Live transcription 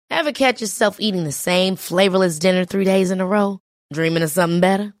Ever catch yourself eating the same flavorless dinner 3 days in a row? Dreaming of something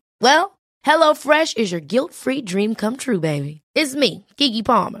better? Well, HelloFresh is your guilt-free dream come true, baby. It's me, Keke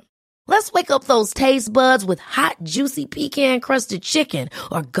Palmer. Let's wake up those taste buds with hot, juicy pecan-crusted chicken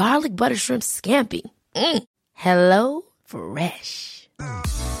or garlic butter shrimp scampi. Hello Fresh.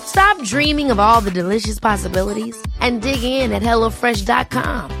 Stop dreaming of all the delicious possibilities and dig in at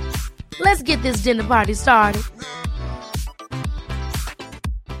HelloFresh.com. Let's get this dinner party started.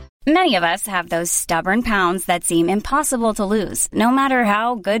 Many of us have those stubborn pounds that seem impossible to lose, no matter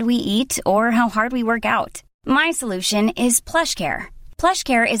how good we eat or how hard we work out. My solution is PlushCare.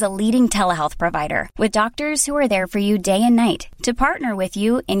 PlushCare is a leading telehealth provider with doctors who are there for you day and night to partner with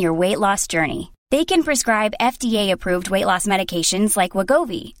you in your weight loss journey. They can prescribe FDA-approved weight loss medications like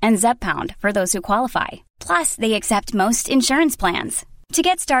Wegovy and Zepbound for those who qualify. Plus, they accept most insurance plans. To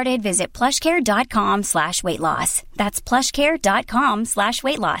get started, visit plushcare.com/weightloss. That's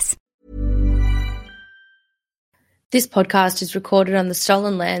plushcare.com/weightloss. This podcast is recorded on the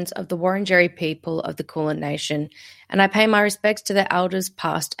stolen lands of the Wurundjeri people of the Kulin Nation, and I pay my respects to their elders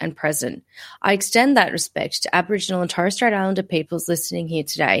past and present. I extend that respect to Aboriginal and Torres Strait Islander peoples listening here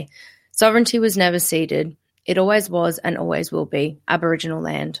today. Sovereignty was never ceded. It always was and always will be Aboriginal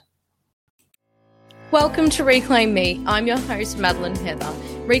land. Welcome to Reclaim Me. I'm your host, Madeline Heather.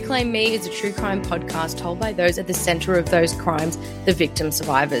 Reclaim Me is a true crime podcast told by those at the centre of those crimes, the victim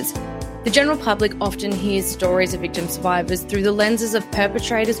survivors. The general public often hears stories of victim survivors through the lenses of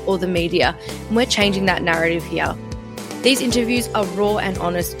perpetrators or the media, and we're changing that narrative here. These interviews are raw and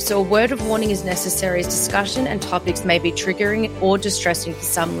honest, so a word of warning is necessary as discussion and topics may be triggering or distressing for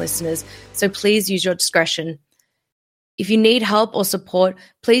some listeners, so please use your discretion. If you need help or support,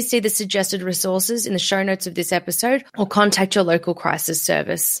 please see the suggested resources in the show notes of this episode or contact your local crisis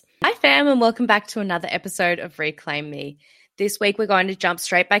service. Hi fam, and welcome back to another episode of Reclaim Me. This week we're going to jump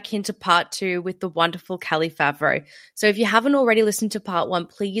straight back into part 2 with the wonderful Kelly Favreau. So if you haven't already listened to part 1,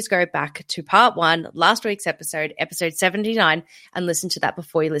 please go back to part 1, last week's episode 79, and listen to that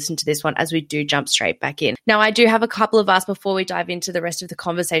before you listen to this one, as we do jump straight back in. Now, I do have a couple of us before we dive into the rest of the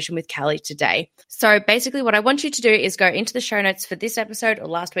conversation with Kelly today. So basically what I want you to do is go into the show notes for this episode or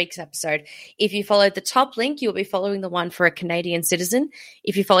last week's episode. If you follow the top link, you'll be following the one for a Canadian citizen.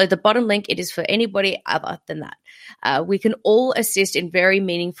 If you follow the bottom link, it is for anybody other than that. We can all assist in very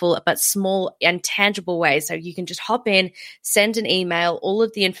meaningful but small and tangible ways. So you can just hop in, send an email, all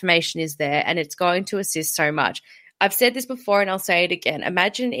of the information is there, and it's going to assist so much. I've said this before and I'll say it again.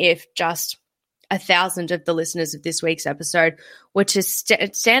 Imagine if just 1,000 of the listeners of this week's episode were to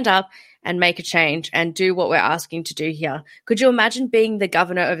stand up and make a change and do what we're asking to do here. Could you imagine being the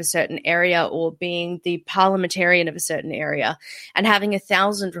governor of a certain area or being the parliamentarian of a certain area and having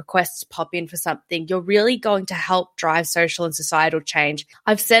 1,000 requests pop in for something? You're really going to help drive social and societal change.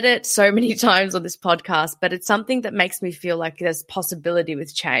 I've said it so many times on this podcast, but it's something that makes me feel like there's possibility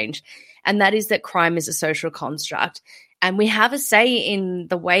with change. And that is that crime is a social construct. And we have a say in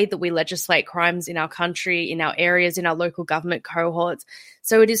the way that we legislate crimes in our country, in our areas, in our local government cohorts.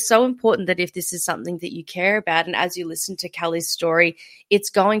 So it is so important that if this is something that you care about, and as you listen to Kelly's story,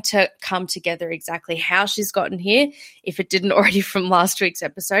 it's going to come together exactly how she's gotten here, if it didn't already from last week's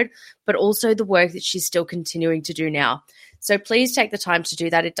episode, but also the work that she's still continuing to do now. So please take the time to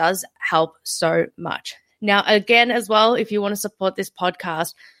do that. It does help so much. Now, again, as well, if you want to support this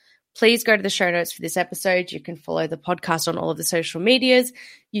podcast, please go to the show notes for this episode. You can follow the podcast on all of the social medias.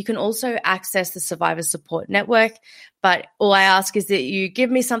 You can also access the Survivor Support Network. But all I ask is that you give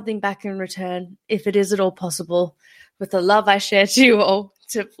me something back in return, if it is at all possible, with the love I share to you all,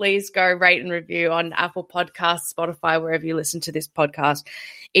 to please go rate and review on Apple Podcasts, Spotify, wherever you listen to this podcast.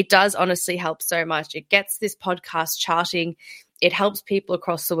 It does honestly help so much. It gets this podcast charting. It helps people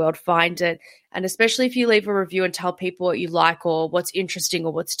across the world find it. And especially if you leave a review and tell people what you like or what's interesting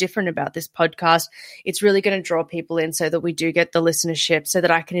or what's different about this podcast, it's really going to draw people in so that we do get the listenership, so that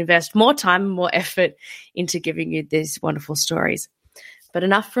I can invest more time and more effort into giving you these wonderful stories. But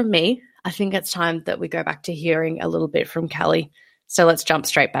enough from me. I think it's time that we go back to hearing a little bit from Kelly. So let's jump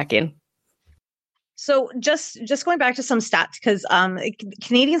straight back in. So just going back to some stats, because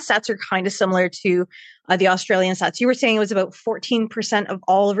Canadian stats are kind of similar to the Australian stats. You were saying it was about 14% of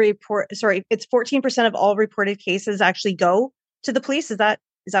all it's 14% of all reported cases actually go to the police. Is that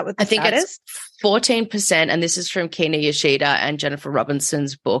what the stat is? 14%, and this is from Kina Yoshida and Jennifer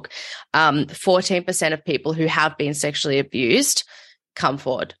Robinson's book. 14% of people who have been sexually abused come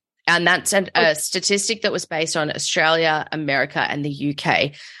forward. And that's a statistic that was based on Australia, America, and the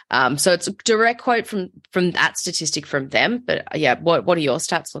UK. So it's a direct quote from that statistic from them. But yeah, what do your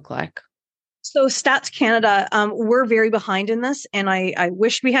stats look like? So Stats Canada, we're very behind in this, and I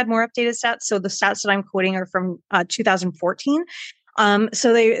wish we had more updated stats. So the stats that I'm quoting are from 2014.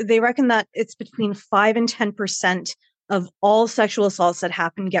 So they reckon that it's between 5 and 10% of all sexual assaults that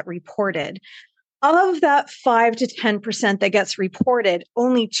happen get reported. Of that 5 to 10% that gets reported,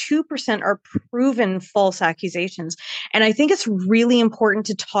 only 2% are proven false accusations. And I think it's really important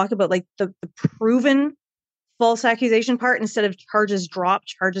to talk about like the proven false accusation part instead of charges dropped,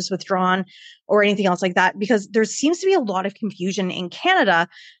 charges withdrawn, or anything else like that, because there seems to be a lot of confusion in Canada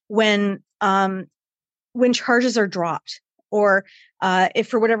when charges are dropped, or if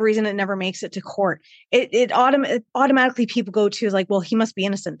for whatever reason it never makes it to court. It automatically people go to like, well, he must be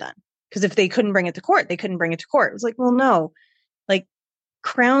innocent then, because if they couldn't bring it to court, they couldn't bring it to court. It was like, well, no, like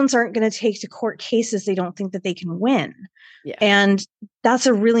crowns aren't going to take to court cases they don't think that they can win. Yeah. And that's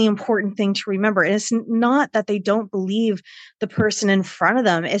a really important thing to remember. And it's not that they don't believe the person in front of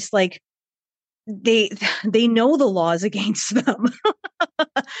them. It's like they know the law is against them.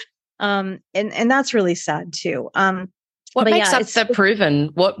 And that's really sad too. What makes up the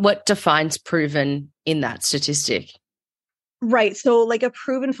proven? What defines proven in that statistic? Right. So like a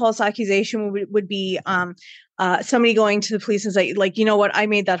proven false accusation would be somebody going to the police and say, like, you know what, I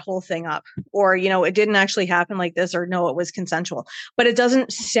made that whole thing up, or, you know, it didn't actually happen like this, or no, it was consensual. But it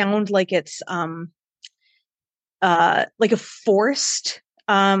doesn't sound like it's like a forced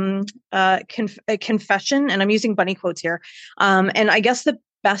a confession. And I'm using bunny quotes here. And I guess the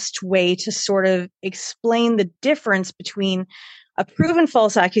best way to sort of explain the difference between a proven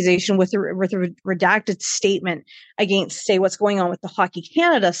false accusation with a redacted statement against, say, what's going on with the Hockey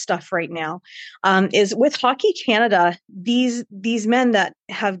Canada stuff right now, is with Hockey Canada, these men that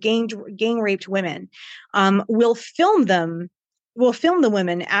have gang raped women will film the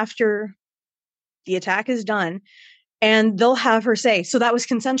women after the attack is done, and they'll have her say, so that was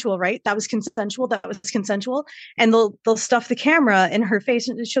consensual, right? That was consensual. That was consensual. And they'll stuff the camera in her face,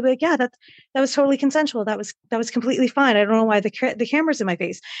 and she'll be like, yeah, that was totally consensual. That was completely fine. I don't know why the camera's in my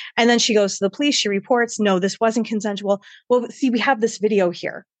face. And then she goes to the police. She reports, no, this wasn't consensual. Well, see, we have this video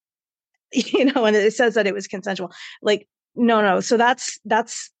here, you know, and it says that it was consensual. Like, no. So that's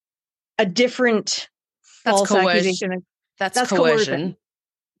a different false accusation. That's coercion.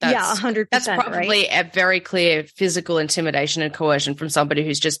 Yeah, 100%. That's probably a very clear physical intimidation and coercion from somebody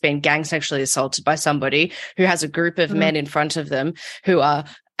who's just been gang sexually assaulted by somebody who has a group of men in front of them who are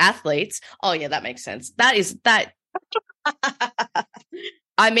athletes. Oh, yeah, that makes sense. That.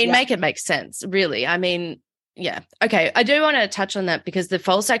 I mean, yeah. Make it make sense, really. I mean, yeah. Okay, I do want to touch on that because the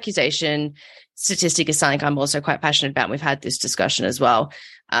false accusation statistic is something I'm also quite passionate about. We've had this discussion as well.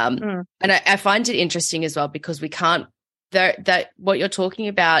 And I find it interesting as well because we can't, that what you're talking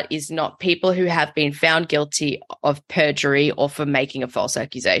about is not people who have been found guilty of perjury or for making a false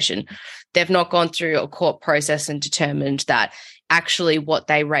accusation. They've not gone through a court process and determined that actually what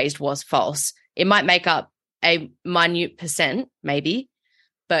they raised was false. It might make up a minute percent, maybe,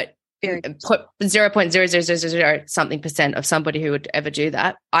 but 0.0000 something percent of somebody who would ever do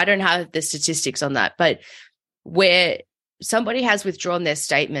that. I don't have the statistics on that, but where somebody has withdrawn their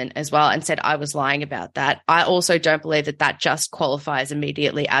statement as well and said, I was lying about that, I also don't believe that just qualifies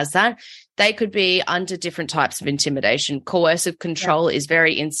immediately as that. They could be under different types of intimidation. Coercive control is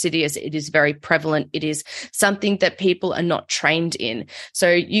very insidious. It is very prevalent. It is something that people are not trained in.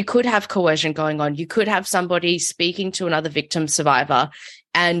 So you could have coercion going on. You could have somebody speaking to another victim survivor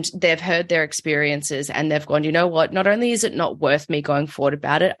and they've heard their experiences and they've gone, you know what, not only is it not worth me going forward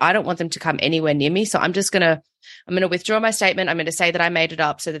about it, I don't want them to come anywhere near me. So I'm going to withdraw my statement. I'm going to say that I made it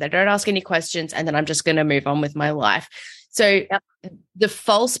up so that they don't ask any questions. And then I'm just going to move on with my life. So the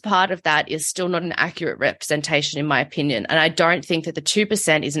false part of that is still not an accurate representation, in my opinion. And I don't think that the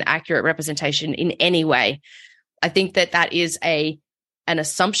 2% is an accurate representation in any way. I think that is an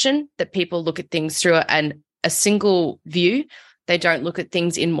assumption that people look at things through a single view. They don't look at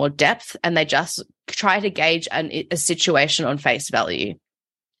things in more depth and they just try to gauge a situation on face value.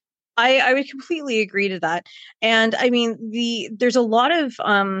 I would completely agree to that. And I mean, there's a lot of,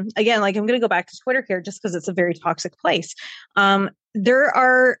 again, like I'm going to go back to Twitter here just because it's a very toxic place. There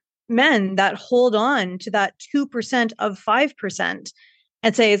are men that hold on to that 2% of 5%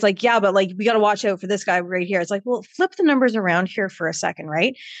 and say, it's like, yeah, but like, we got to watch out for this guy right here. It's like, well, flip the numbers around here for a second,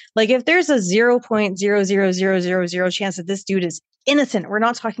 right? Like if there's a 0.00000 chance that this dude is innocent, we're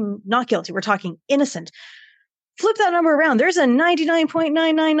not talking not guilty, we're talking innocent. Flip that number around. There's a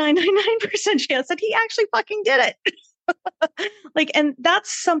 99.99999% chance that he actually fucking did it. Like, and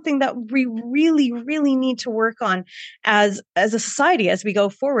that's something that we really, really need to work on as a society as we go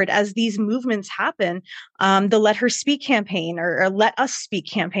forward, as these movements happen. The Let Her Speak campaign or Let Us Speak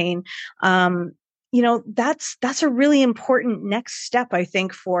campaign. That's a really important next step, I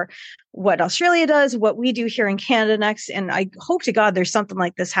think, for what Australia does, what we do here in Canada next. And I hope to God there's something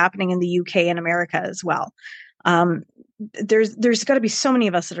like this happening in the UK and America as well. There's got to be so many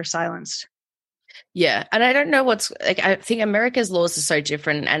of us that are silenced. Yeah. And I don't know I think America's laws are so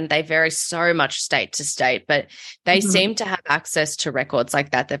different and they vary so much state to state, but they seem to have access to records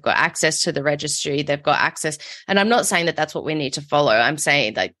like that. They've got access to the registry. They've got access. And I'm not saying that that's what we need to follow. I'm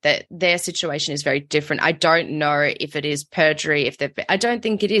saying that their situation is very different. I don't know if it is perjury, I don't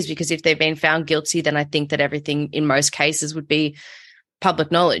think it is, because if they've been found guilty, then I think that everything in most cases would be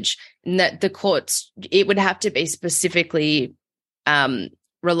public knowledge, and that the courts, it would have to be specifically,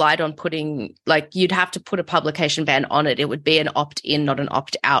 relied on putting, like, you'd have to put a publication ban on it. It would be an opt-in, not an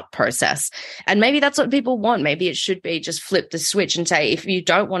opt-out process. And maybe that's what people want. Maybe it should be just flip the switch and say, if you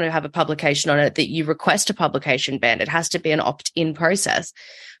don't want to have a publication on it, that you request a publication ban. It has to be an opt-in process.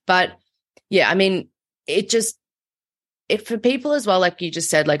 But yeah, I mean, for people as well, like you just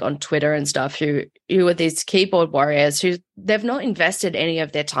said, like on Twitter and stuff, who are these keyboard warriors who they've not invested any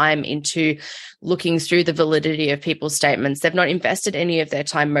of their time into looking through the validity of people's statements. They've not invested any of their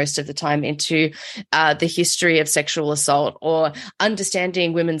time, most of the time, into the history of sexual assault or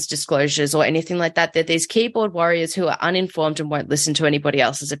understanding women's disclosures or anything like that. They're these keyboard warriors who are uninformed and won't listen to anybody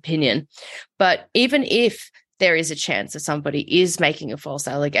else's opinion. But even if there is a chance that somebody is making a false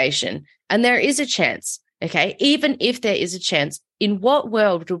allegation, and there is a chance, okay, even if there is a chance, in what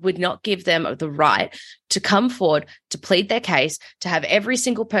world would we not give them the right to come forward, to plead their case, to have every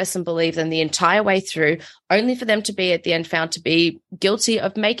single person believe them the entire way through, only for them to be at the end found to be guilty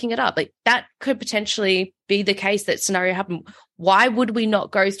of making it up? Like, that could potentially be the case, that scenario happen. Why would we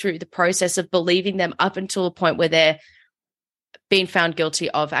not go through the process of believing them up until a point where they're being found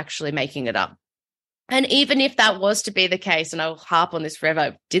guilty of actually making it up? And even if that was to be the case, and I'll harp on this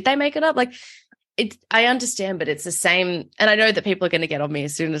forever, did they make it up? Like, I understand, but it's the same. And I know that people are going to get on me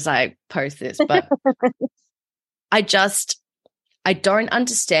as soon as I post this, but I don't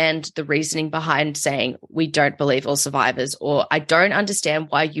understand the reasoning behind saying we don't believe all survivors, or I don't understand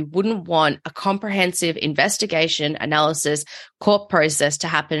why you wouldn't want a comprehensive investigation, analysis, court process to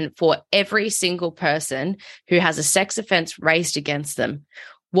happen for every single person who has a sex offense raised against them.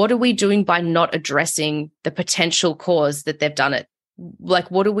 What are we doing by not addressing the potential cause that they've done it?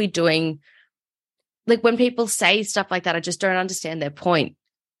 Like, what are we doing? Like, when people say stuff like that, I just don't understand their point.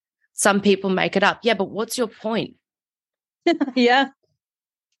 Some people make it up. Yeah, but what's your point? Yeah.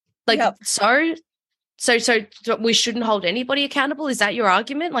 Like, yep. So we shouldn't hold anybody accountable? Is that your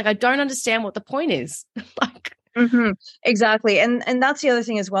argument? Like, I don't understand what the point is. Like, exactly. And that's the other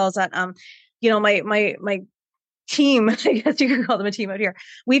thing as well, is that, my team, I guess you could call them a team out here.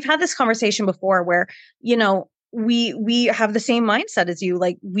 We've had this conversation before where, we have the same mindset as you.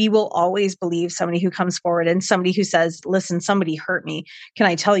 Like, we will always believe somebody who comes forward and somebody who says, listen, somebody hurt me. Can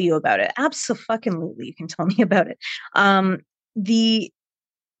I tell you about it? Absolutely. You can tell me about it. The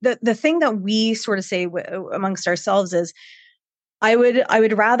thing that we sort of say amongst ourselves is, I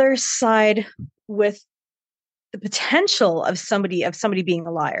would rather side with the potential of somebody being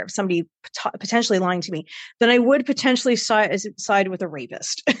a liar, of somebody potentially lying to me, than I would potentially side with a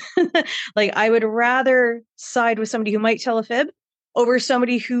rapist. Like, I would rather side with somebody who might tell a fib over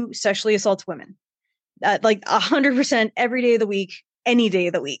somebody who sexually assaults women. Like 100% every day of the week, any day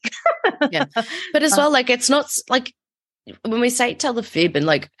of the week. Yeah. But as well, like, it's not like when we say tell a fib, and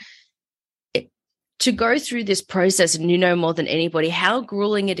like, to go through this process, and more than anybody how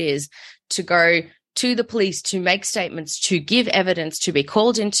grueling it is to go to the police, to make statements, to give evidence, to be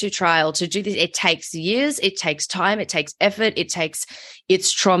called into trial, to do this. It takes years, it takes time, it takes effort,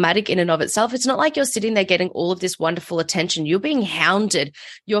 it's traumatic in and of itself. It's not like you're sitting there getting all of this wonderful attention. You're being hounded.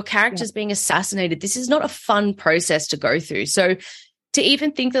 Your character's being assassinated. This is not a fun process to go through. So to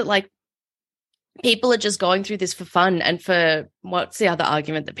even think that, like, people are just going through this for fun, and for, what's the other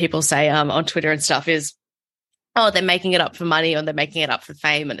argument that people say on Twitter and stuff is, oh, they're making it up for money, or they're making it up for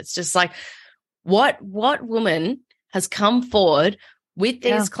fame. And it's just like, what woman has come forward with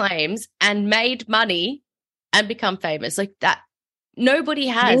these claims and made money and become famous? Like that, nobody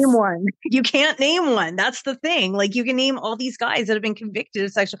has. Name one. You can't name one. That's the thing. Like, you can name all these guys that have been convicted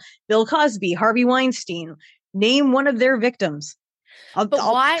of sexual, Bill Cosby, Harvey Weinstein. Name one of their victims.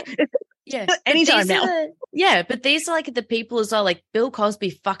 Why? Yeah. Anytime now. But these are like the people as well. Like, Bill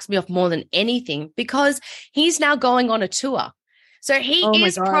Cosby fucks me off more than anything, because he's now going on a tour. So he Oh my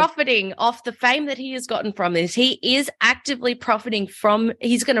is God. profiting off the fame that he has gotten from this. He is actively profiting from,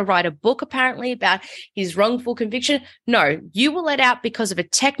 he's going to write a book apparently about his wrongful conviction. No, you were let out because of a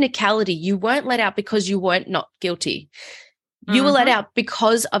technicality. You weren't let out because you weren't not guilty. You were let out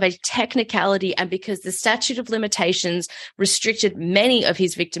because of a technicality and because the statute of limitations restricted many of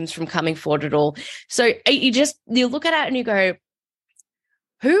his victims from coming forward at all. So you look at it and you go,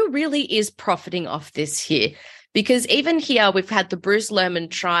 who really is profiting off this here? Because even here, we've had the Bruce Lerman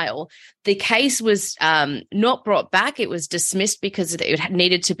trial. The case was not brought back. It was dismissed because it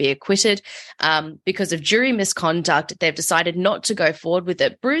needed to be acquitted. Because of jury misconduct, they've decided not to go forward with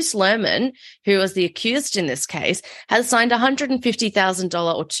it. Bruce Lerman, who was the accused in this case, has signed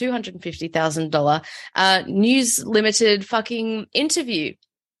 $150,000 or $250,000 News Limited fucking interview.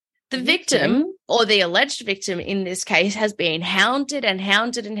 The victim or the alleged victim in this case has been hounded and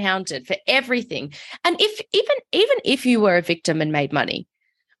hounded and hounded for everything. And even if you were a victim and made money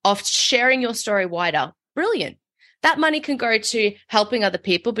off sharing your story wider, brilliant. That money can go to helping other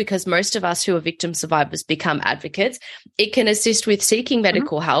people because most of us who are victim survivors become advocates. It can assist with seeking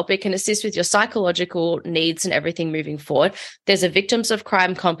medical help. It can assist with your psychological needs and everything moving forward. There's a victims of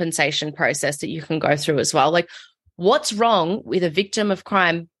crime compensation process that you can go through as well. Like, what's wrong with a victim of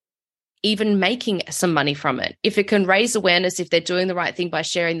crime even making some money from it? If it can raise awareness, if they're doing the right thing by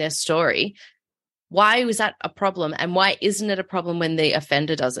sharing their story, why was that a problem? And why isn't it a problem when the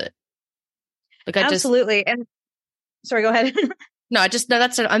offender does it? Like, Absolutely. And sorry, go ahead. No,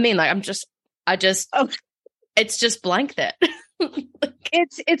 that's what I mean. Like, it's just blank there.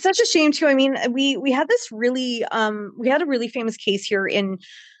 It's such a shame too. I mean, we had this really, we had a really famous case here in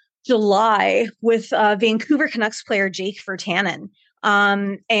July with Vancouver Canucks player Jake Virtanen.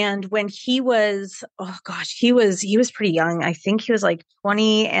 And when he was, he was pretty young. I think he was like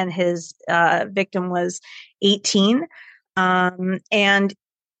 20 and his victim was 18. And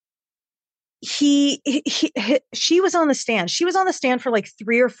she was on the stand. She was on the stand for like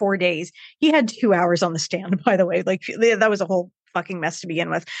 3 or 4 days. He had 2 hours on the stand, by the way. Like, that was a whole fucking mess to begin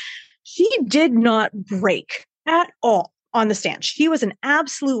with. She did not break at all on the stand. She was an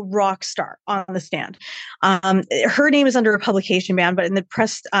absolute rock star on the stand. Her name is under a publication ban, but in the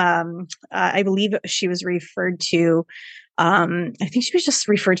press, I believe she was referred to, I think she was just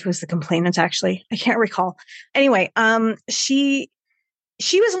referred to as the complainant, actually. I can't recall. Anyway, she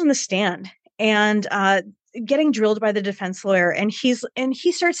was on the stand and getting drilled by the defense lawyer. And he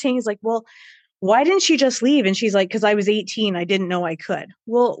starts saying, he's like, well, why didn't she just leave? And she's like, because I was 18. I didn't know I could.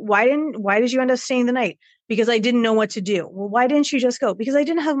 Well, why did you end up staying the night? Because I didn't know what to do. Well, why didn't you just go? Because I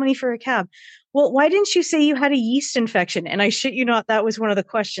didn't have money for a cab. Well, why didn't you say you had a yeast infection? And I shit you not, that was one of the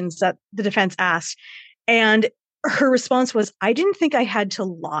questions that the defense asked. And her response was, I didn't think I had to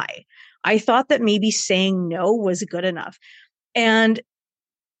lie. I thought that maybe saying no was good enough. And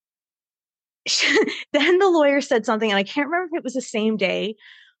then the lawyer said something, and I can't remember if it was the same day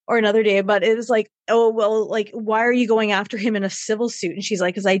or another day, but it was like, oh, well, like, why are you going after him in a civil suit? And she's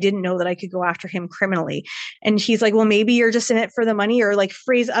like, because I didn't know that I could go after him criminally. And he's like, well, maybe you're just in it for the money, or like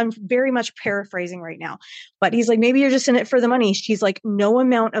I'm very much paraphrasing right now, but he's like, maybe you're just in it for the money. She's like, no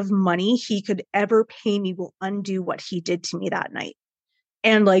amount of money he could ever pay me will undo what he did to me that night.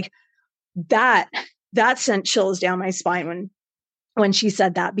 And like that sent chills down my spine when she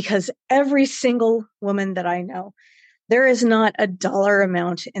said that, because every single woman that I know, there is not a dollar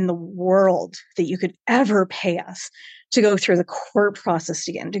amount in the world that you could ever pay us to go through the court process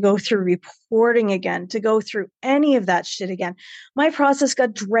again, to go through reporting again, to go through any of that shit again. My process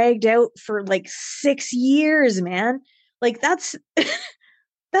got dragged out for like 6 years, man. Like, that's a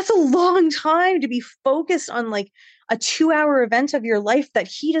long time to be focused on like a 2-hour event of your life that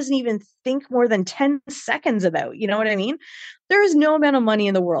he doesn't even think more than 10 seconds about. You know what I mean? There is no amount of money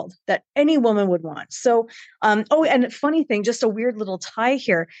in the world that any woman would want. So, and funny thing, just a weird little tie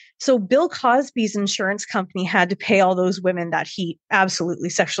here. So Bill Cosby's insurance company had to pay all those women that he absolutely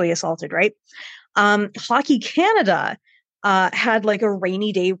sexually assaulted, right? Hockey Canada had like a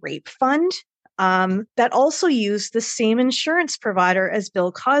rainy day rape fund that also used the same insurance provider as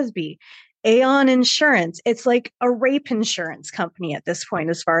Bill Cosby, Aon Insurance. It's like a rape insurance company at this point,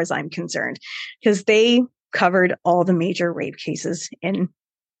 as far as I'm concerned, because they covered all the major rape cases in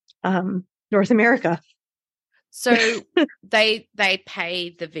North America. So they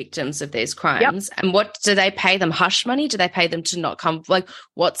pay the victims of these crimes. Yep. And what do they pay them? Hush money? Do they pay them to not come? Like,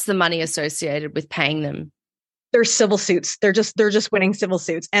 what's the money associated with paying them? They're civil suits. They're just winning civil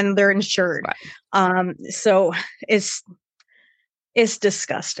suits, and they're insured. Right. So it's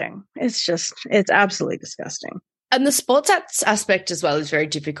disgusting. It's absolutely disgusting. And the sports aspect as well is very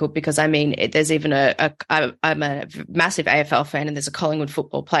difficult because, I mean, there's even I'm a massive AFL fan, and there's a Collingwood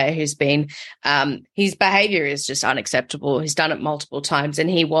football player who's been, his behaviour is just unacceptable. He's done it multiple times, and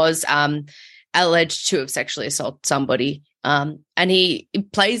he was alleged to have sexually assaulted somebody. And he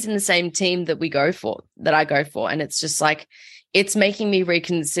plays in the same team that I go for. And it's just like, it's making me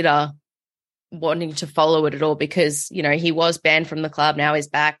reconsider wanting to follow it at all, because, you know, he was banned from the club. Now he's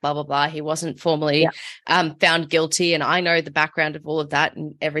back, blah, blah, blah. He wasn't formally found guilty. And I know the background of all of that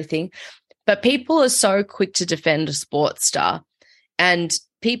and everything. But people are so quick to defend a sports star. And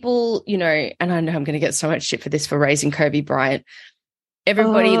people, you know, and I know I'm going to get so much shit for this, for raising Kobe Bryant.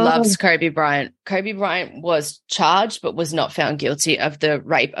 Everybody loves Kobe Bryant. Kobe Bryant was charged but was not found guilty of the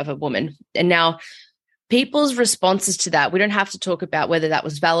rape of a woman. And now people's responses to that, we don't have to talk about whether that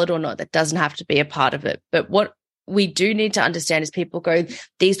was valid or not. That doesn't have to be a part of it. But what we do need to understand is people go,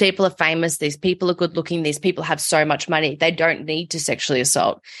 these people are famous, these people are good looking, these people have so much money, they don't need to sexually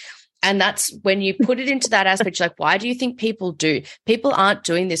assault. And that's when you put it into that aspect, like, why do you think people do? People aren't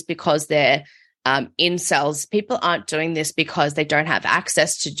doing this because they're incels. People aren't doing this because they don't have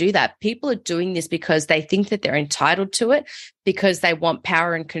access to do that. People are doing this because they think that they're entitled to it, because they want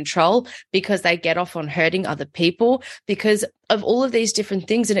power and control, because they get off on hurting other people, because of all of these different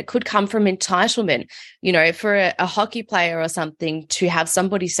things. And it could come from entitlement, you know, for a hockey player or something to have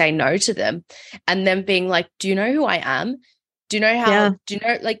somebody say no to them and them being like, do you know who I am? Do you know how, do you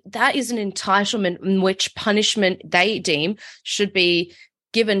know, like, that is an entitlement in which punishment they deem should be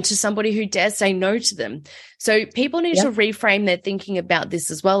given to somebody who dares say no to them. So people need to reframe their thinking about this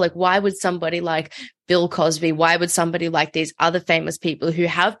as well. Like, why would somebody like Bill Cosby, why would somebody like these other famous people who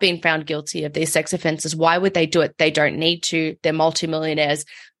have been found guilty of these sex offenses, why would they do it? They don't need to. They're multimillionaires.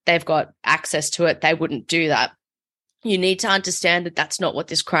 They've got access to it. They wouldn't do that. You need to understand that that's not what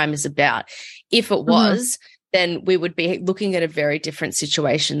this crime is about. If it was, then we would be looking at a very different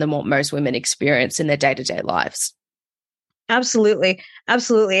situation than what most women experience in their day-to-day lives. Absolutely.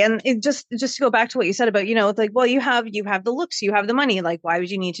 Absolutely. And it just to go back to what you said about, you know, like, well, you have the looks, you have the money, like, why would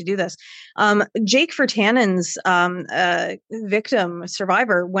you need to do this? Jake Virtanen's victim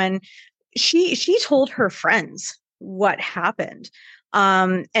survivor, when she told her friends what happened.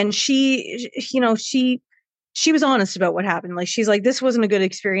 And she was honest about what happened. Like, she's like, this wasn't a good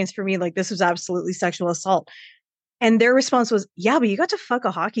experience for me. Like, this was absolutely sexual assault. And their response was, yeah, but you got to fuck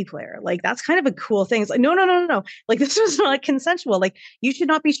a hockey player. Like, that's kind of a cool thing. It's like, no. Like, this was not consensual. Like, you should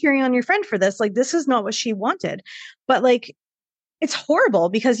not be cheering on your friend for this. Like, this is not what she wanted. But like, it's horrible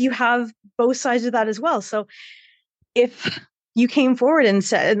because you have both sides of that as well. So if you came forward and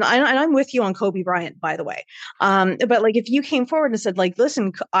said, and I'm with you on Kobe Bryant, by the way. But like, if you came forward and said, like,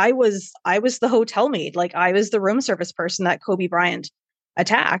 listen, I was the hotel maid, like, I was the room service person that Kobe Bryant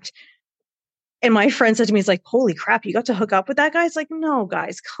attacked. And my friend said to me, he's like, holy crap, you got to hook up with that guy? It's like, no,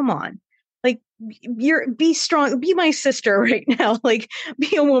 guys, come on. Like, be strong, be my sister right now. Like,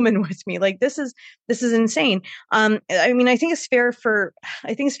 be a woman with me. Like, this is insane. I mean, I think it's fair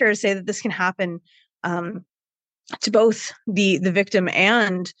to say that this can happen to both the victim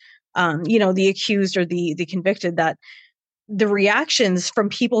and the accused or the convicted, that the reactions from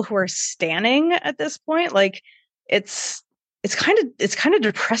people who are standing at this point, like, it's kind of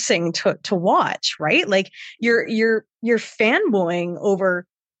depressing to watch, right? Like, you're fanboying over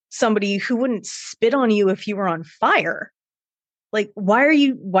somebody who wouldn't spit on you if you were on fire. Like, why are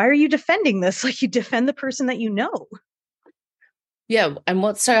you defending this? Like, you defend the person that you know. Yeah, and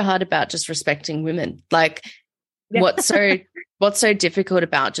what's so hard about just respecting women? Like, what's so difficult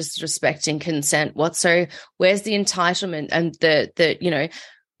about just respecting consent? Where's the entitlement and the you know,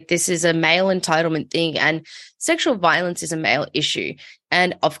 this is a male entitlement thing, and sexual violence is a male issue.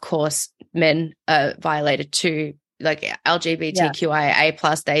 And of course, men are violated too, like LGBTQIA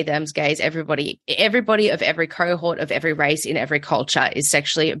plus, they, thems, gays, everybody of every cohort, of every race, in every culture is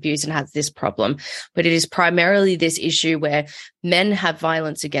sexually abused and has this problem. But it is primarily this issue where men have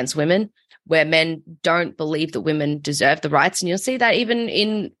violence against women, where men don't believe that women deserve the rights. And you'll see that even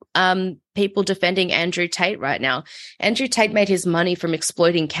in people defending Andrew Tate right now. Andrew Tate made his money from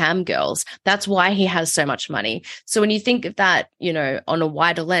exploiting cam girls. That's why he has so much money. So when you think of that, you know, on a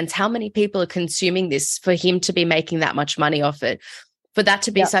wider lens, how many people are consuming this for him to be making that much money off it? For that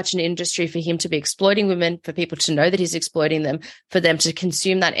to be such an industry, for him to be exploiting women, for people to know that he's exploiting them, for them to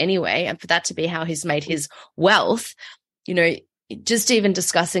consume that anyway, and for that to be how he's made his wealth, you know, just even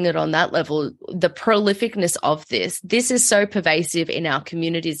discussing it on that level, the prolificness of this is so pervasive in our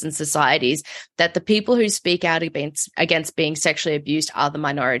communities and societies that the people who speak out against being sexually abused are the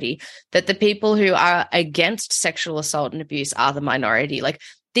minority, that the people who are against sexual assault and abuse are the minority. Like,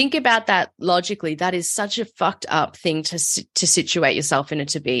 think about that logically. That is such a fucked up thing to situate yourself in and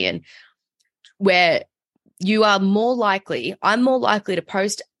to be in, where you are more likely, I'm more likely to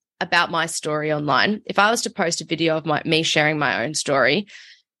post about my story online. If I was to post a video of me sharing my own story,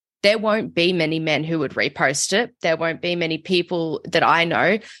 there won't be many men who would repost it. There won't be many people that I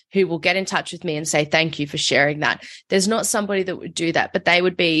know who will get in touch with me and say, thank you for sharing that. There's not somebody that would do that, but they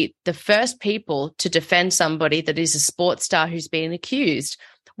would be the first people to defend somebody that is a sports star who's been accused.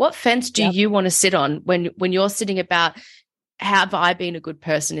 What fence do you want to sit on when you're sitting about, have I been a good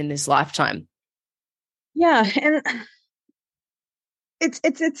person in this lifetime? Yeah. And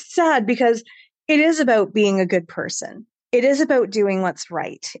it's sad because it is about being a good person. It is about doing what's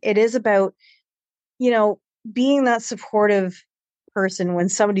right. It is about, being that supportive person when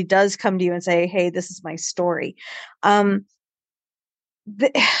somebody does come to you and say, hey, this is my story. The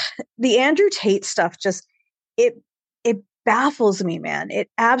Andrew Tate stuff it baffles me, man. It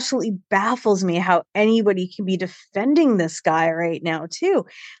absolutely baffles me how anybody can be defending this guy right now too.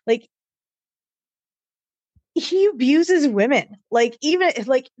 Like, he abuses women. Like, even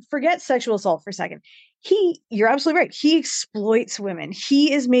forget sexual assault for a second. You're absolutely right. He exploits women.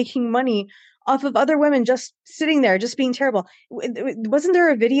 He is making money off of other women just sitting there, just being terrible. Wasn't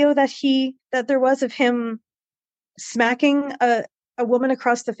there a video that there was of him smacking a woman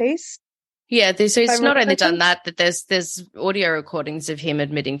across the face? Yeah, so he's not only done that, but there's audio recordings of him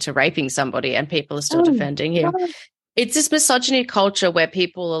admitting to raping somebody and people are still defending him. God. It's this misogyny culture where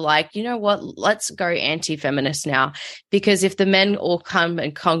people are like, you know what, let's go anti-feminist now, because if the men all come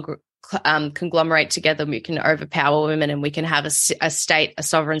and conglomerate together, we can overpower women and we can have a state, a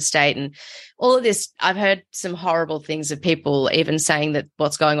sovereign state, and all of this. I've heard some horrible things of people even saying that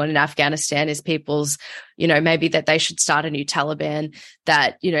what's going on in Afghanistan is people's, maybe that they should start a new Taliban,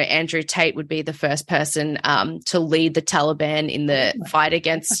 that, Andrew Tate would be the first person to lead the Taliban in the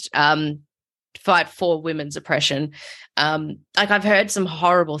fight for women's oppression. I've heard some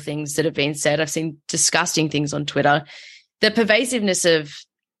horrible things that have been said. I've seen disgusting things on Twitter. The pervasiveness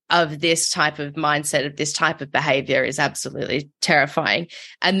of this type of mindset, of this type of behavior is absolutely terrifying.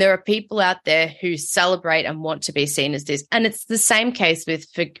 And there are people out there who celebrate and want to be seen as this. And it's the same case with,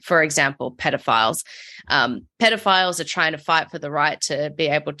 for example, pedophiles. Pedophiles are trying to fight for the right to be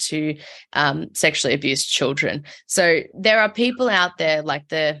able to sexually abuse children. So there are people out there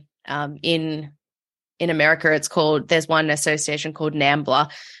like in America, there's one association called NAMBLA,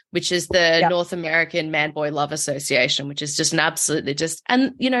 which is the North American Man-Boy Love Association, which is just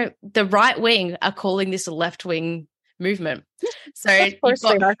and the right wing are calling this a left-wing movement. So of course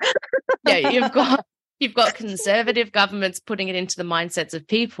they are. you've got conservative governments putting it into the mindsets of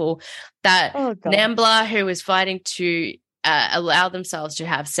people that NAMBLA, who is fighting to allow themselves to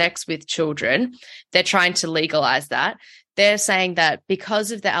have sex with children, they're trying to legalize that. They're saying that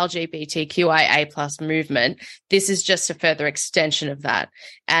because of the LGBTQIA plus movement, this is just a further extension of that.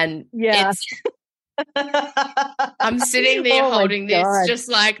 And I'm sitting there holding this, just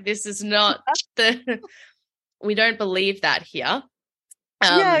like, this is not we don't believe that here.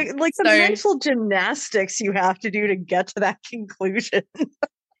 The mental gymnastics you have to do to get to that conclusion.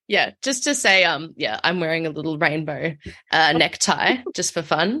 Yeah, just to say, I'm wearing a little rainbow necktie just for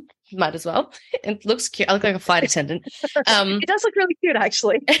fun. Might as well. It looks cute. I look like a flight attendant. It does look really cute,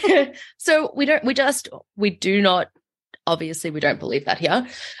 actually. So we don't believe that here.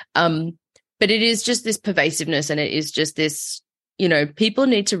 But it is just this pervasiveness, and it is just this, people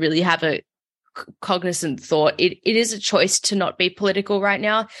need to really have a cognizant thought. It is a choice to not be political right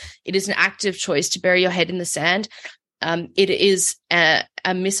now. It is an active choice to bury your head in the sand. It is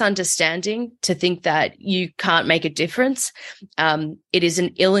a misunderstanding to think that you can't make a difference. It is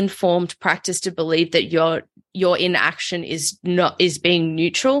an ill-informed practice to believe that your inaction is being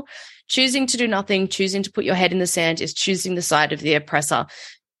neutral. Choosing to do nothing, choosing to put your head in the sand is choosing the side of the oppressor.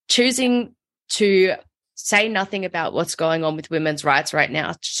 Choosing to say nothing about what's going on with women's rights right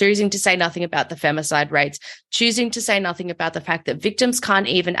now, choosing to say nothing about the femicide rates, choosing to say nothing about the fact that victims can't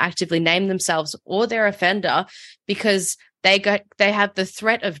even actively name themselves or their offender because they have the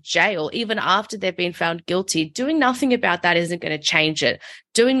threat of jail even after they've been found guilty. Doing nothing about that isn't going to change it.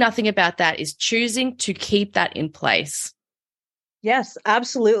 Doing nothing about that is choosing to keep that in place. Yes,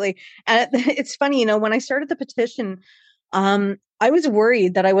 absolutely. And it's funny, when I started the petition, I was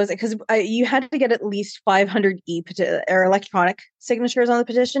worried that I wasn't, because you had to get at least 500 or electronic signatures on the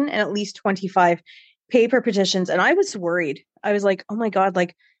petition and at least 25 paper petitions. And I was worried. I was like, oh my God,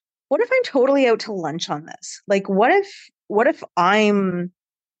 like, what if I'm totally out to lunch on this? Like, what if I'm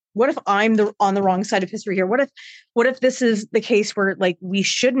on the wrong side of history here? What if this is the case where, like, we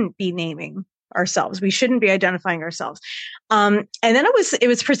shouldn't be naming ourselves. We shouldn't be identifying ourselves. And then it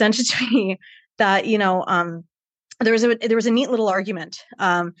was presented to me that, there was a neat little argument.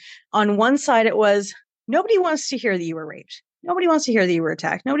 On one side, it was, nobody wants to hear that you were raped. Nobody wants to hear that you were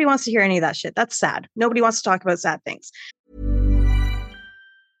attacked. Nobody wants to hear any of that shit. That's sad. Nobody wants to talk about sad things.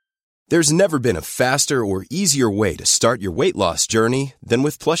 There's never been a faster or easier way to start your weight loss journey than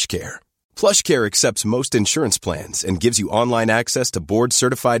with PlushCare. PlushCare accepts most insurance plans and gives you online access to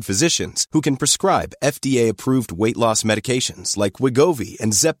board-certified physicians who can prescribe FDA-approved weight loss medications like Wegovy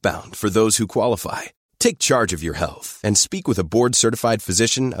and Zepbound for those who qualify. Take charge of your health and speak with a board-certified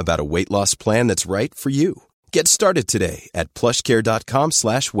physician about a weight loss plan that's right for you. Get started today at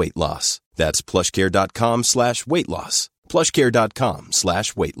plushcare.com/weight-loss. That's plushcare.com/weight-loss.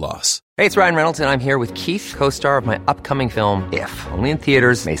 plushcare.com/weight-loss. Hey, it's Ryan Reynolds, and I'm here with Keith, co-star of my upcoming film, If, only in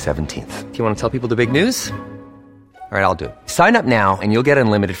theaters May 17th. Do you want to tell people the big news? All right, I'll do it. Sign up now and you'll get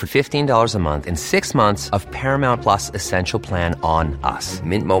unlimited for $15 a month and 6 months of Paramount Plus Essential Plan on us.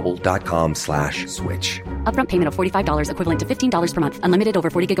 MintMobile.com/switch. Upfront payment of $45 equivalent to $15 per month. Unlimited over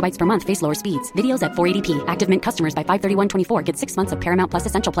 40 gigabytes per month. Face lower speeds. Videos at 480p. Active Mint customers by 531.24 get 6 months of Paramount Plus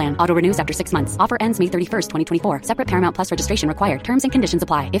Essential Plan. Auto renews after 6 months. Offer ends May 31st, 2024. Separate Paramount Plus registration required. Terms and conditions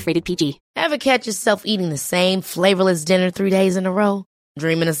apply if rated PG. Ever catch yourself eating the same flavorless dinner 3 days in a row?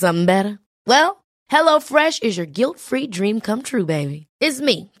 Dreaming of something better? Well, HelloFresh is your guilt-free dream come true, baby. It's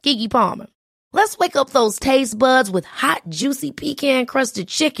me, Keke Palmer. Let's wake up those taste buds with hot, juicy pecan-crusted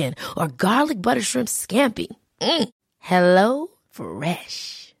chicken or garlic butter shrimp scampi. Hello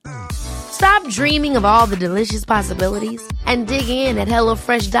Fresh. Stop dreaming of all the delicious possibilities and dig in at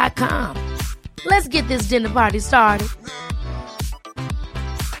HelloFresh.com. Let's get this dinner party started.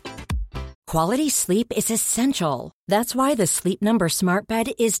 Quality sleep is essential. That's why the Sleep Number Smart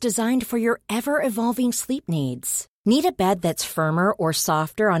Bed is designed for your ever-evolving sleep needs. Need a bed that's firmer or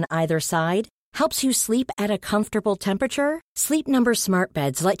softer on either side? Helps you sleep at a comfortable temperature? Sleep Number Smart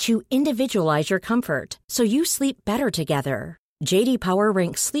Beds let you individualize your comfort, so you sleep better together. J.D. Power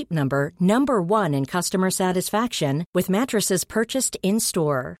ranks Sleep Number number 1 in customer satisfaction with mattresses purchased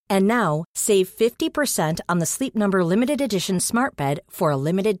in-store. And now, save 50% on the Sleep Number Limited Edition Smart Bed for a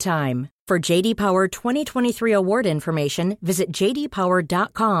limited time. For J.D. Power 2023 award information, visit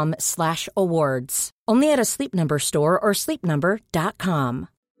jdpower.com/awards. Only at a Sleep Number store or sleepnumber.com.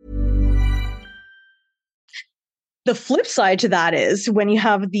 The flip side to that is when you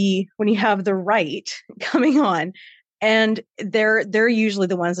have the right coming on, and they're usually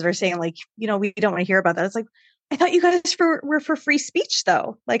the ones that are saying, like, we don't want to hear about that. It's like, I thought you guys were for free speech,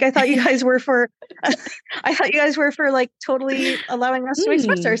 though. Like, I thought you guys were for, like, totally allowing us to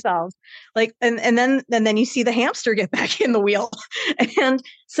express ourselves. Like, and then you see the hamster get back in the wheel, and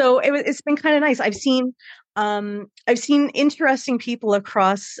so it's been kind of nice. I've seen interesting people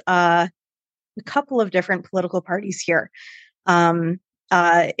across a couple of different political parties here, in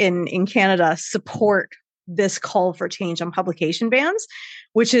Canada support this call for change on publication bans,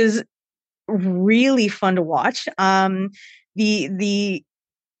 which is really fun to watch. The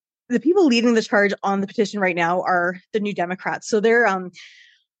people leading the charge on the petition right now are the New Democrats. So they're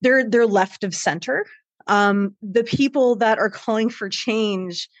left of center. The people that are calling for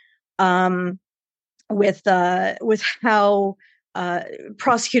change, with how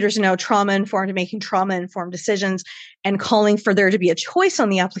prosecutors are now trauma-informed and making trauma-informed decisions and calling for there to be a choice on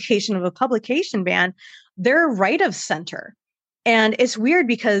the application of a publication ban, they're right of center. And it's weird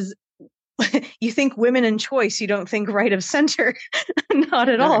because you think women in choice, you don't think right of center. Not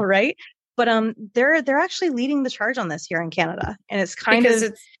at all, right? But they're actually leading the charge on this here in Canada. And it's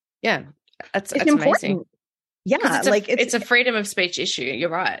it's that's important. Amazing. Yeah, it's a freedom of speech issue. You're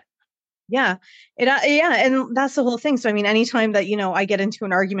right. Yeah. And that's the whole thing. So, I mean, anytime that, I get into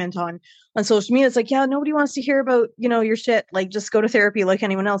an argument on social media, it's like, yeah, nobody wants to hear about, your shit. Like, just go to therapy like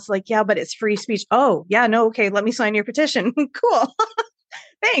anyone else. Like, yeah, but it's free speech. Oh, yeah, no. Okay. Let me sign your petition. Cool.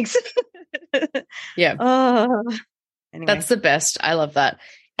 Thanks. Yeah. Anyway. That's the best. I love that.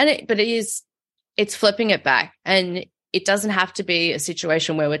 It's flipping it back, and it doesn't have to be a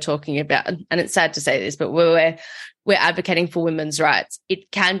situation where we're talking about, and it's sad to say this, but we're advocating for women's rights.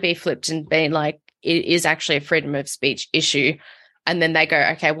 It can be flipped and being like, it is actually a freedom of speech issue. And then they go,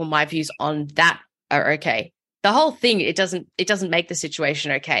 okay, well, my views on that are okay. The whole thing, it doesn't make the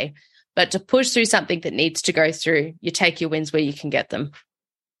situation okay. But to push through something that needs to go through, you take your wins where you can get them.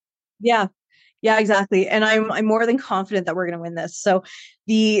 Yeah. Yeah, exactly. And I'm more than confident that we're going to win this. So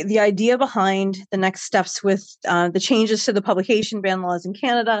the idea behind the next steps with the changes to the publication ban laws in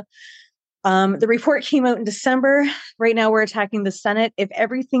Canada, The report came out in December. Right now we're attacking the Senate. If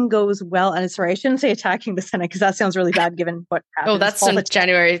everything goes well, and sorry, I shouldn't say attacking the Senate because that sounds really bad given what happens. Oh, that's in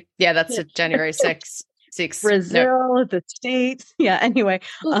January. Yeah, that's January 6th. Brazil, the States. Yeah, anyway.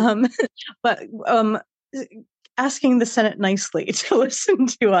 But asking the Senate nicely to listen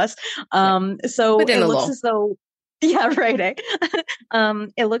to us. So within it looks as though, yeah, right.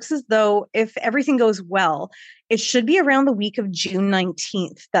 It looks as though if everything goes well, it should be around the week of June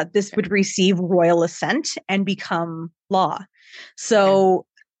 19th that this would receive royal assent and become law. So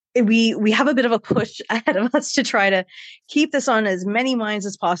we have a bit of a push ahead of us to try to keep this on as many minds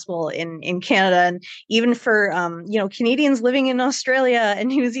as possible in Canada, and even for Canadians living in Australia and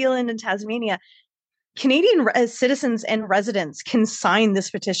New Zealand and Tasmania. Canadian citizens and residents can sign this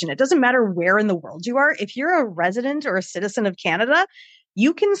petition. It doesn't matter where in the world you are. If you're a resident or a citizen of Canada,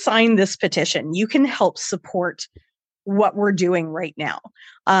 you can sign this petition. You can help support what we're doing right now.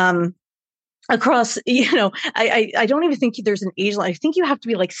 Across, I don't even think there's an age limit. I think you have to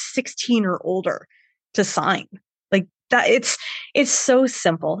be like 16 or older to sign. Like that, it's so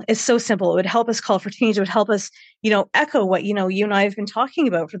simple. It's so simple. It would help us call for change. It would help us, echo what, you and I have been talking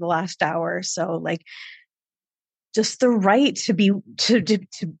about for the last hour or so, like just the right to be,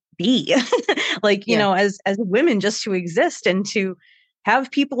 like, as women, just to exist and to have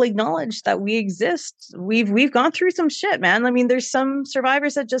people acknowledge that we exist. We've gone through some shit, man. I mean, there's some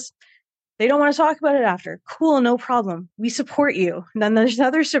survivors that just, they don't want to talk about it after. Cool, no problem. We support you. And then there's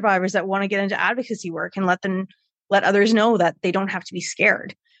other survivors that want to get into advocacy work and let others know that they don't have to be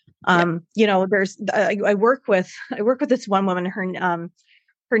scared. I work with this one woman.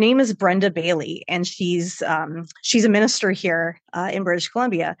 Her name is Brenda Bailey, and she's a minister here in British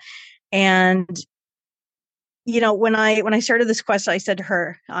Columbia. And when I started this quest, I said to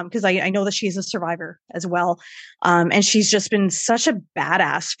her, because I know that she's a survivor as well. And she's just been such a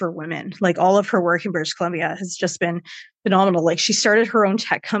badass for women. Like all of her work in British Columbia has just been phenomenal. Like she started her own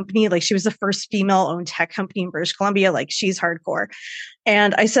tech company. Like she was the first female owned tech company in British Columbia. Like she's hardcore.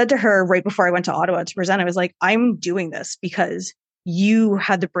 And I said to her right before I went to Ottawa to present, I was like, I'm doing this because you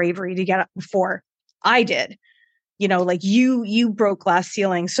had the bravery to get up before I did. Like you broke glass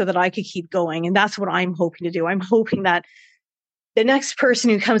ceilings so that I could keep going. And that's what I'm hoping to do. I'm hoping that the next person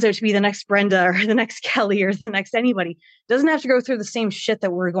who comes out to be the next Brenda or the next Kelly or the next anybody doesn't have to go through the same shit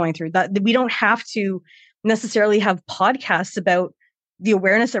that we're going through. That we don't have to necessarily have podcasts about the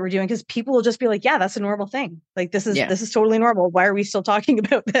awareness that we're doing, because people will just be like, yeah, that's a normal thing. Like this is totally normal. Why are we still talking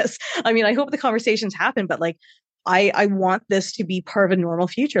about this? I mean, I hope the conversations happen, but like, I want this to be part of a normal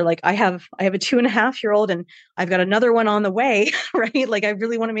future. Like I have a 2.5-year-old and I've got another one on the way, right? Like I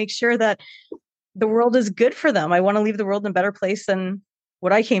really want to make sure that the world is good for them. I want to leave the world in a better place than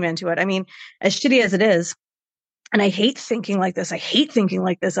what I came into it. I mean, as shitty as it is, and I hate thinking like this. I hate thinking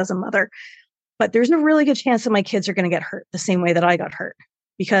like this as a mother, but there's a really good chance that my kids are going to get hurt the same way that I got hurt,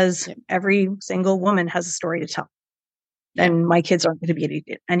 because every single woman has a story to tell. And my kids aren't going to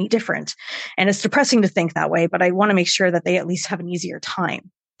be any different. And it's depressing to think that way, but I want to make sure that they at least have an easier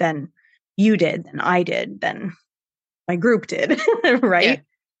time than you did, than I did, than my group did, right? Yeah.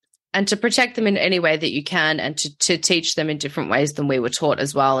 And to protect them in any way that you can, and to teach them in different ways than we were taught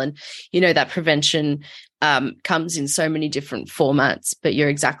as well. And, that prevention comes in so many different formats, but you're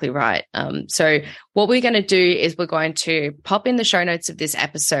exactly right. So what we're going to do is we're going to pop in the show notes of this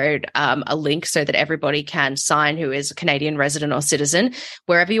episode a link so that everybody can sign who is a Canadian resident or citizen.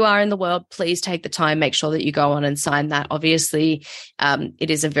 Wherever you are in the world, please take the time, make sure that you go on and sign that. Obviously,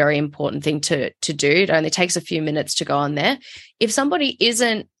 it is a very important thing to do. It only takes a few minutes to go on there. If somebody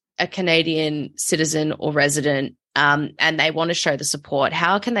isn't a Canadian citizen or resident, and they want to show the support,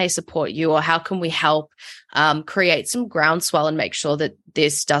 how can they support you, or how can we help create some groundswell and make sure that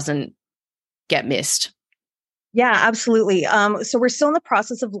this doesn't get missed? Yeah, absolutely. So we're still in the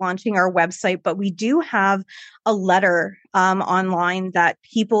process of launching our website, but we do have a letter online that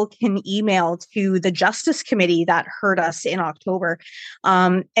people can email to the Justice Committee that heard us in October.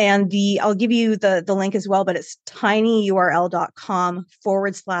 And I'll give you the link as well, but it's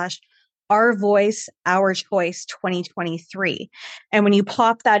tinyurl.com/Our Voice, Our Choice 2023. And when you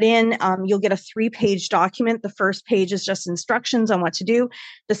pop that in, you'll get a 3-page document. The first page is just instructions on what to do.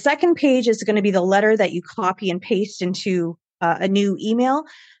 The second page is going to be the letter that you copy and paste into a new email.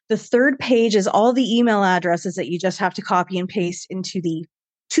 The third page is all the email addresses that you just have to copy and paste into the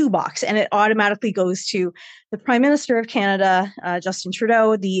to box, and it automatically goes to the Prime Minister of Canada, Justin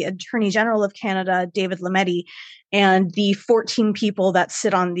Trudeau, the Attorney General of Canada, David Lametti, and the 14 people that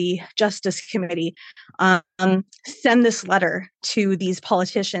sit on the Justice Committee. Send this letter to these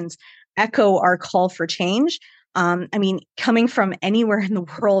politicians, echo our call for change. I mean, coming from anywhere in the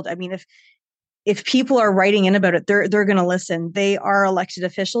world, I mean, if people are writing in about it, they're going to listen. They are elected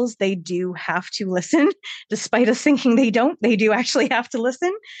officials. They do have to listen, despite us thinking they don't. They do actually have to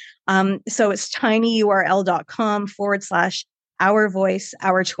listen. So it's tinyurl.com/Our Voice,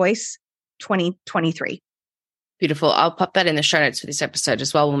 Our Choice 2023. Beautiful. I'll pop that in the show notes for this episode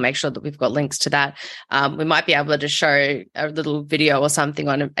as well. We'll make sure that we've got links to that. We might be able to show a little video or something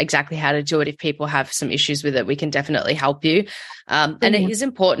on exactly how to do it. If people have some issues with it, we can definitely help you. And it is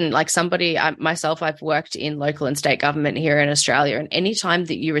important, like myself, I've worked in local and state government here in Australia, and anytime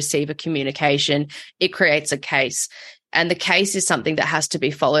that you receive a communication, it creates a case. And the case is something that has to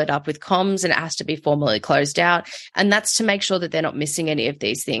be followed up with comms, and it has to be formally closed out. And that's to make sure that they're not missing any of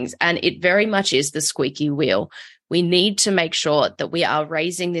these things. And it very much is the squeaky wheel. We need to make sure that we are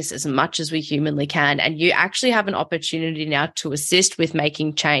raising this as much as we humanly can. And you actually have an opportunity now to assist with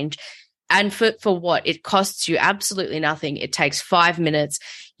making change. And for what? It costs you absolutely nothing. It takes 5 minutes.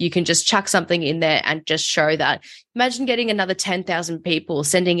 You can just chuck something in there and just show that. Imagine getting another 10,000 people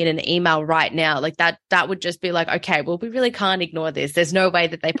sending in an email right now. Like that would just be like, okay, well, we really can't ignore this. There's no way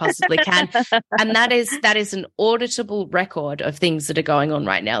that they possibly can. And that is an auditable record of things that are going on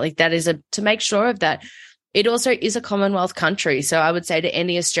right now. Like that is to make sure of that. It also is a Commonwealth country. So I would say to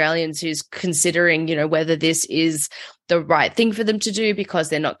any Australians who's considering, whether this is the right thing for them to do because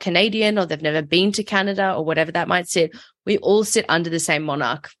they're not Canadian or they've never been to Canada or whatever that might sit, we all sit under the same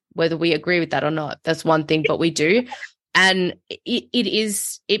monarch, whether we agree with that or not. That's one thing, but we do. And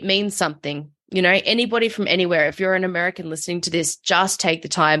it means something. Anybody from anywhere, if you're an American listening to this, just take the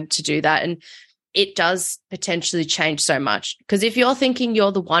time to do that. And it does potentially change so much. Because if you're thinking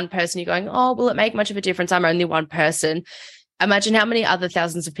you're the one person, you're going, oh, will it make much of a difference? I'm only one person. Imagine how many other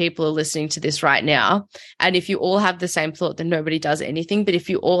thousands of people are listening to this right now. And if you all have the same thought, then nobody does anything. But if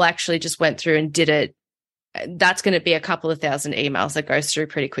you all actually just went through and did it, that's going to be a couple of thousand emails that goes through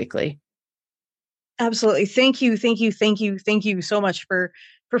pretty quickly. Absolutely. Thank you so much for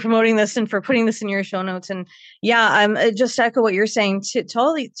promoting this and for putting this in your show notes. And just echo what you're saying to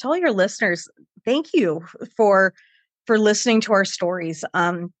all your listeners. Thank you for listening to our stories.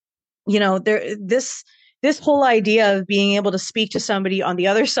 This whole idea of being able to speak to somebody on the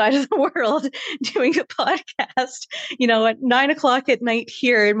other side of the world doing a podcast, at 9:00 at night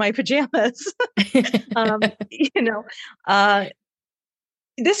here in my pajamas,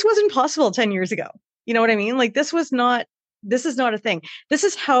 this wasn't possible 10 years ago. You know what I mean? Like this is not a thing. This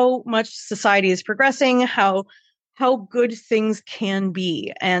is how much society is progressing, how good things can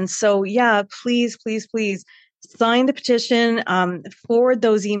be. And so, please sign the petition, forward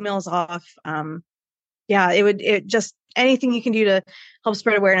those emails off. It just anything you can do to help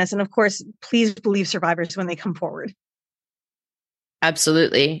spread awareness. And of course, please believe survivors when they come forward.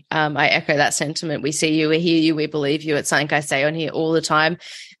 Absolutely. I echo that sentiment. We see you, we hear you, we believe you. It's something I say on here all the time.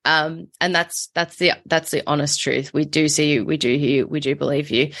 And that's the honest truth. We do see you, we do hear you, we do believe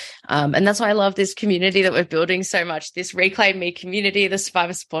you. And that's why I love this community that we're building so much, this Reclaim Me community, the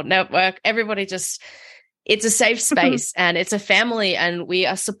Survivor Support Network. Everybody it's a safe space and it's a family, and we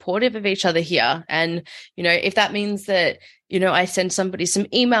are supportive of each other here. And, if that means that, I send somebody some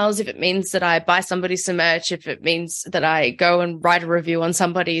emails, if it means that I buy somebody some merch, if it means that I go and write a review on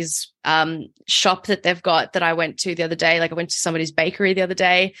somebody's shop that they've got that I went to the other day, like I went to somebody's bakery the other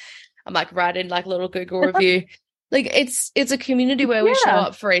day, I'm like writing like a little Google review. Like it's a community where we show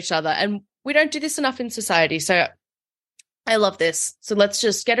up for each other, and we don't do this enough in society. So I love this. So let's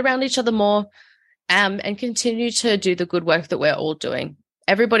just get around each other more. And continue to do the good work that we're all doing.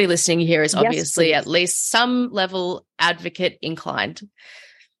 Everybody listening here is obviously at least some level advocate inclined,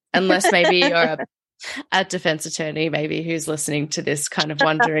 unless maybe you're a defense attorney, maybe who's listening to this kind of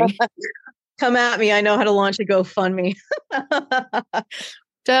wondering. Come at me. I know how to launch a GoFundMe.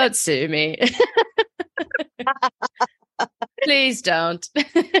 Don't sue me. Please don't.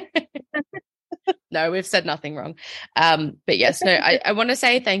 No, we've said nothing wrong. But yes, I want to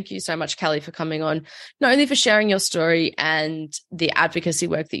say thank you so much, Kelly, for coming on, not only for sharing your story and the advocacy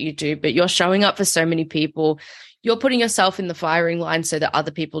work that you do, but you're showing up for so many people. You're putting yourself in the firing line so that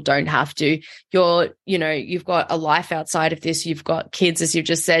other people don't have to. You've got a life outside of this. You've got kids, as you've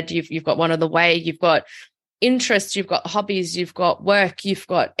just said, you've got one on the way, you've got interests, you've got hobbies, you've got work, you've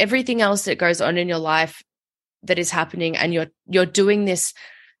got everything else that goes on in your life that is happening. And you're doing this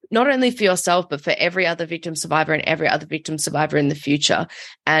not only for yourself, but for every other victim survivor and every other victim survivor in the future.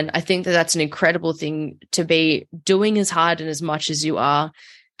 And I think that that's an incredible thing to be doing as hard and as much as you are.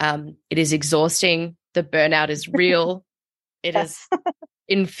 It is exhausting. The burnout is real. It is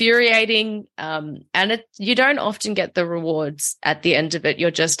infuriating. And you don't often get the rewards at the end of it.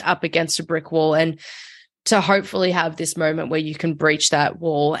 You're just up against a brick wall. And to hopefully have this moment where you can breach that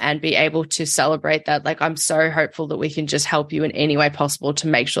wall and be able to celebrate that. Like, I'm so hopeful that we can just help you in any way possible to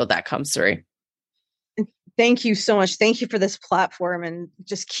make sure that comes through. Thank you so much. Thank you for this platform, and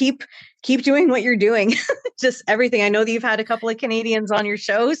just keep doing what you're doing. Just everything. I know that you've had a couple of Canadians on your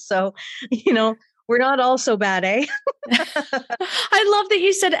show, so, we're not all so bad, eh? I love that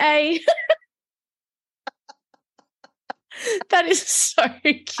you said A. That is so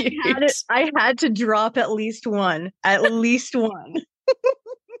cute. I had to drop at least one. At least one.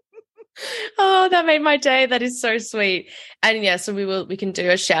 Oh, that made my day. That is so sweet. And yeah, so we can do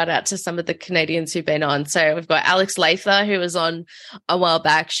a shout out to some of the Canadians who've been on. So we've got Alex Lather, who was on a while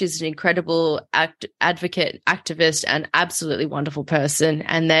back. She's an incredible advocate, activist, and absolutely wonderful person.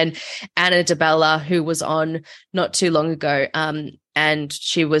 And then Anna DeBella, who was on not too long ago. And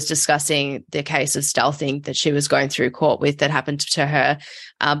she was discussing the case of stealthing that she was going through court with that happened to her.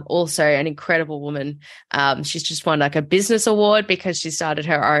 Also an incredible woman. She's just won like a business award because she started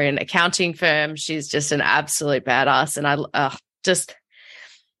her own accounting firm. She's just an absolute badass. And I just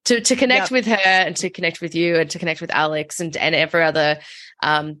to connect with her and to connect with you and to connect with Alex and every other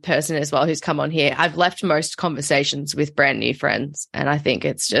person as well who's come on here. I've left most conversations with brand new friends. And I think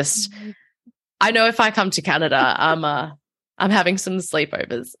it's just, I know if I come to Canada, I'm having some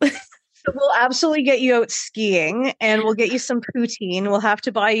sleepovers. So we'll absolutely get you out skiing, and we'll get you some poutine. We'll have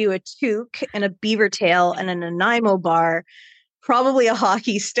to buy you a toque and a beaver tail and an Nanaimo bar, probably a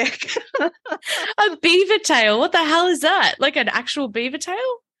hockey stick. A beaver tail? What the hell is that? Like an actual beaver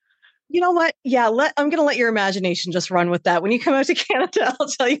tail? You know what? Yeah, I'm going to let your imagination just run with that. When you come out to Canada, I'll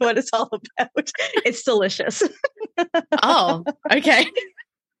tell you what it's all about. It's delicious. Oh, okay.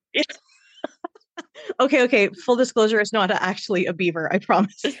 Okay. Full disclosure, it's not actually a beaver. I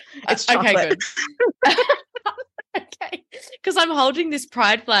promise. It's chocolate. Okay, good. Okay, because I'm holding this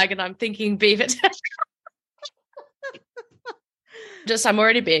pride flag and I'm thinking beaver tail. I'm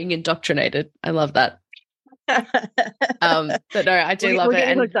already being indoctrinated. I love that. But no, I do love it.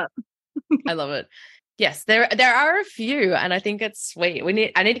 And I love it. Yes, there are a few, and I think it's sweet.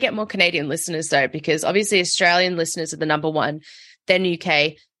 I need to get more Canadian listeners though, because obviously Australian listeners are the number one, then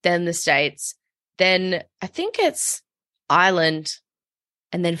UK, then the States. Then I think it's Ireland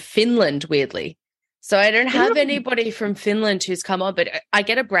and then Finland, weirdly. So I don't have anybody from Finland who's come on, but I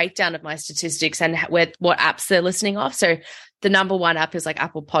get a breakdown of my statistics and what apps they're listening off. So the number one app is like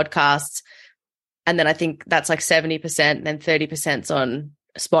Apple Podcasts. And then I think that's like 70%, and then 30%'s on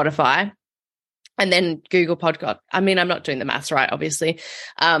Spotify. And then Google Podcast. I mean, I'm not doing the maths right, obviously.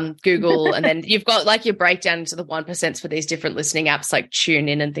 Google, and then you've got like your breakdown into the 1% for these different listening apps like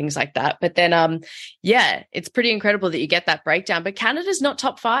TuneIn and things like that. But then, yeah, it's pretty incredible that you get that breakdown. But Canada's not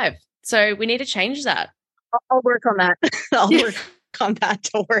top 5. So we need to change that. I'll work on that. I'll work on that.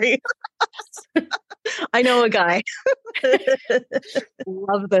 Don't worry. I know a guy.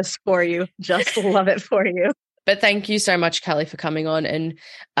 Love this for you. Just love it for you. But thank you so much, Kelly, for coming on. And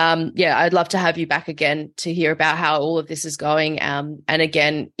yeah, I'd love to have you back again to hear about how all of this is going. And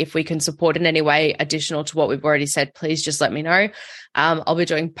again, if we can support in any way additional to what we've already said, please just let me know. I'll be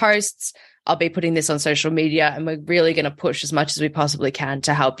doing posts. I'll be putting this on social media, and we're really going to push as much as we possibly can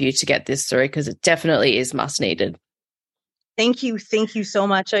to help you to get this through, because it definitely is much needed. Thank you. Thank you so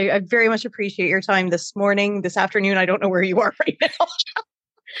much. I very much appreciate your time this morning, this afternoon. I don't know where you are right now.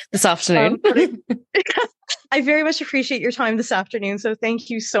 This afternoon. I very much appreciate your time this afternoon. So thank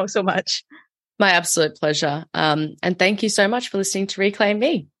you so, so much. My absolute pleasure. And thank you so much for listening to Reclaim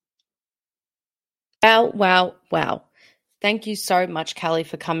Me. Wow. Thank you so much, Kelly,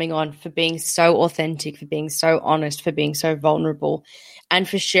 for coming on, for being so authentic, for being so honest, for being so vulnerable, and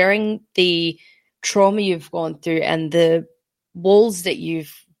for sharing the trauma you've gone through and the walls that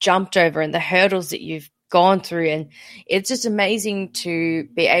you've jumped over and the hurdles that you've gone through. And it's just amazing to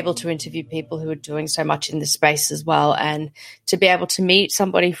be able to interview people who are doing so much in this space as well, and to be able to meet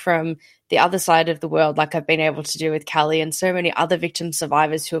somebody from the other side of the world like I've been able to do with Kelly, and so many other victim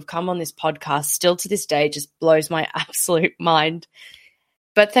survivors who have come on this podcast still to this day just blows my absolute mind.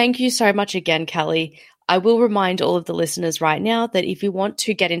 But thank you so much again, Kelly. I will remind all of the listeners right now that if you want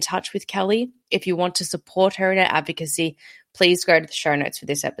to get in touch with Kelly, if you want to support her in her advocacy, please go to the show notes for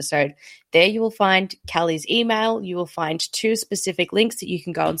this episode. There you will find Kelly's email. You will find 2 specific links that you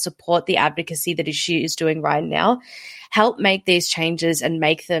can go and support the advocacy that she is doing right now. Help make these changes and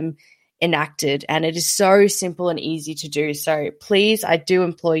make them enacted. And it is so simple and easy to do. So please, I do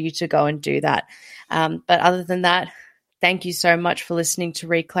implore you to go and do that. But other than that, thank you so much for listening to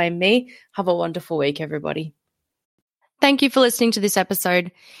Reclaim Me. Have a wonderful week, everybody. Thank you for listening to this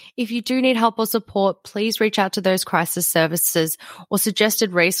episode. If you do need help or support, please reach out to those crisis services or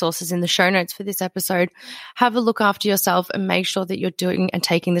suggested resources in the show notes for this episode. Have a look after yourself and make sure that you're doing and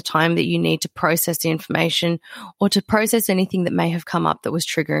taking the time that you need to process the information or to process anything that may have come up that was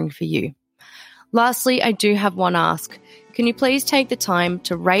triggering for you. Lastly, I do have one ask. Can you please take the time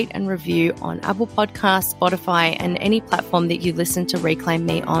to rate and review on Apple Podcasts, Spotify, and any platform that you listen to Reclaim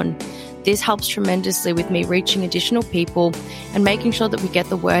Me on? This helps tremendously with me reaching additional people and making sure that we get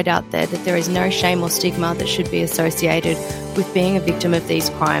the word out there that there is no shame or stigma that should be associated with being a victim of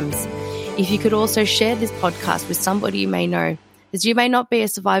these crimes. If you could also share this podcast with somebody you may know, as you may not be a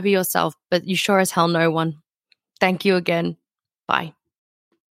survivor yourself, but you sure as hell know one. Thank you again. Bye.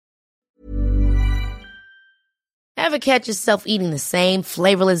 Ever catch yourself eating the same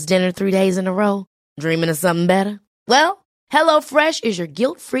flavorless dinner 3 days in a row? Dreaming of something better? Well, HelloFresh is your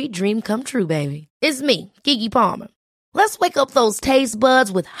guilt-free dream come true, baby. It's me, Keke Palmer. Let's wake up those taste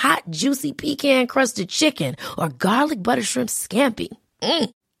buds with hot, juicy pecan-crusted chicken or garlic butter shrimp scampi.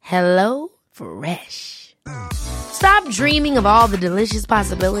 Hello Fresh. Stop dreaming of all the delicious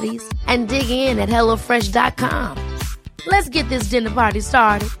possibilities and dig in at HelloFresh.com. Let's get this dinner party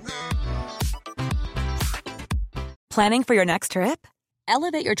started. Planning for your next trip?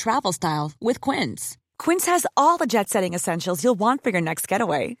 Elevate your travel style with Quince. Quince has all the jet-setting essentials you'll want for your next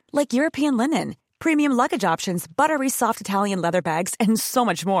getaway, like European linen, premium luggage options, buttery soft Italian leather bags, and so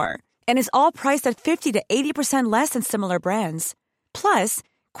much more. And is all priced at 50 to 80% less than similar brands. Plus,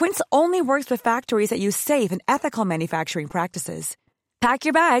 Quince only works with factories that use safe and ethical manufacturing practices. Pack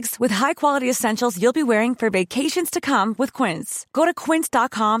your bags with high-quality essentials you'll be wearing for vacations to come with Quince. Go to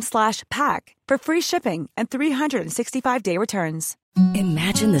quince.com/pack for free shipping and 365-day returns.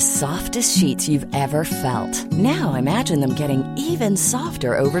 Imagine the softest sheets you've ever felt. Now imagine them getting even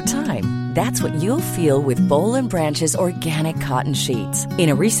softer over time. That's what you'll feel with Boll & Branch's organic cotton sheets. In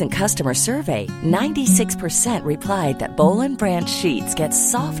a recent customer survey, 96% replied that Boll & Branch sheets get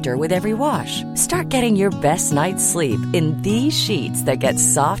softer with every wash. Start getting your best night's sleep in these sheets that get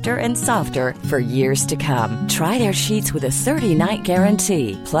softer and softer for years to come. Try their sheets with a 30-night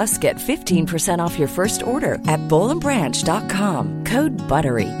guarantee. Plus, get 15% off your first order at bollandbranch.com. Code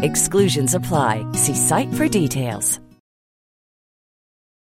BUTTERY. Exclusions apply. See site for details.